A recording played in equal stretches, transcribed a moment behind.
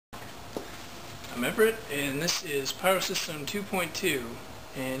I'm Everett, and this is Pyro System 2.2,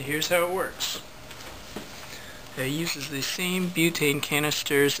 and here's how it works. It uses the same butane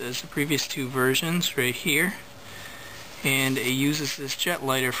canisters as the previous two versions right here, and it uses this jet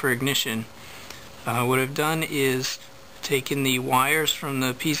lighter for ignition. What I've done is taken the wires from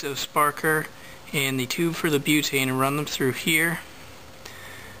the piezo sparker and the tube for the butane and run them through here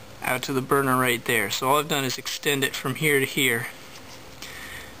out to the burner right there. So all I've done is extend it from here to here,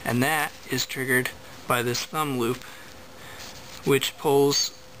 and that is triggered by this thumb loop, which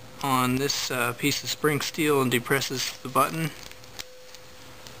pulls on this piece of spring steel and depresses the button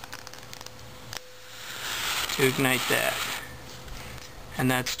to ignite that.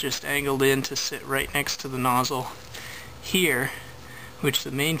 And that's just angled in to sit right next to the nozzle here, which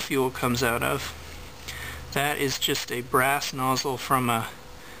the main fuel comes out of. That is just a brass nozzle from a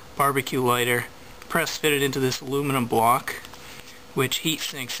barbecue lighter press fitted into this aluminum block, which heat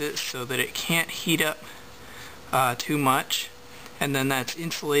sinks it so that it can't heat up too much, and then that's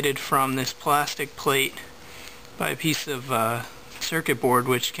insulated from this plastic plate by a piece of circuit board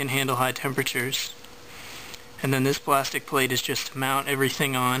which can handle high temperatures. And then this plastic plate is just to mount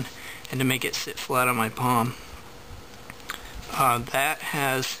everything on and to make it sit flat on my palm. That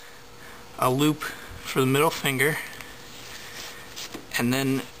has a loop for the middle finger, and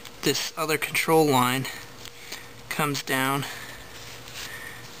then this other control line comes down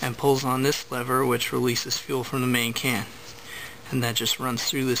and pulls on this lever, which releases fuel from the main can, and that just runs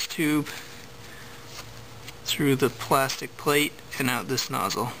through this tube, through the plastic plate, and out this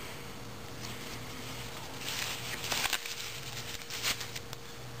nozzle.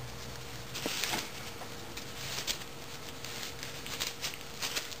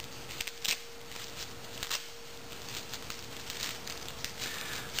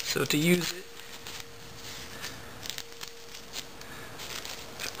 So to use it,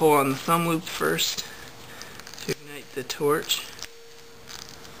 I pull on the thumb loop first to ignite the torch,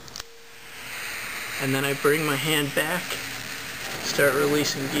 and then I bring my hand back, start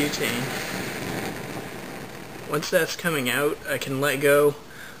releasing butane. Once that's coming out, I can let go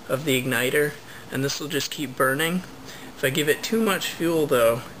of the igniter, and this will just keep burning. If I give it too much fuel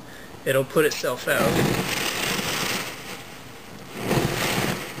though, it'll put itself out.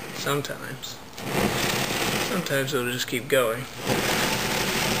 Sometimes it'll just keep going.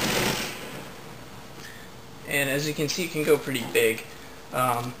 And as you can see, it can go pretty big.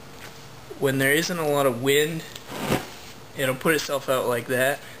 When there isn't a lot of wind, it'll put itself out like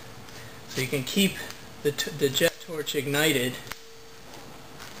that. So you can keep the jet torch ignited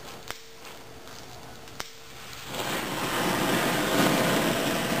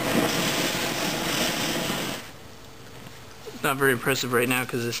Not very impressive right now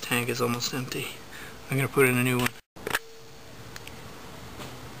because this tank is almost empty. I'm going to put in a new one.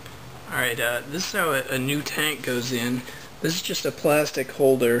 Alright, this is how a new tank goes in. This is just a plastic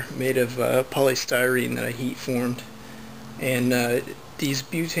holder made of polystyrene that I heat formed. And these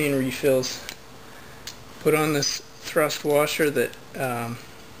butane refills put on this thrust washer that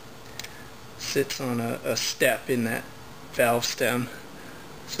sits on a step in that valve stem.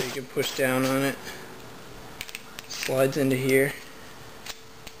 So you can push down on it. Slides into here,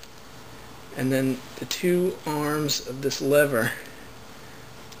 and then the two arms of this lever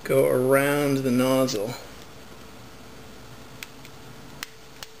go around the nozzle,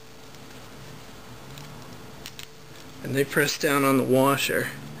 and they press down on the washer,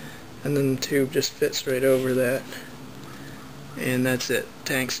 and then the tube just fits right over that, and that's it.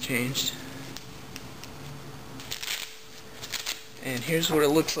 Tank's changed. And here's what it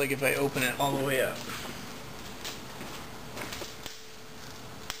looks like if I open it all the way up.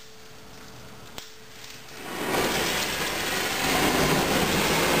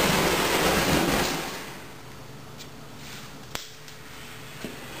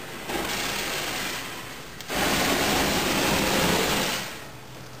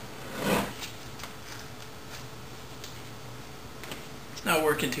 Not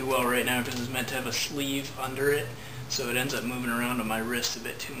working too well right now because it's meant to have a sleeve under it, so it ends up moving around on my wrist a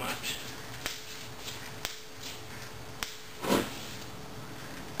bit too much.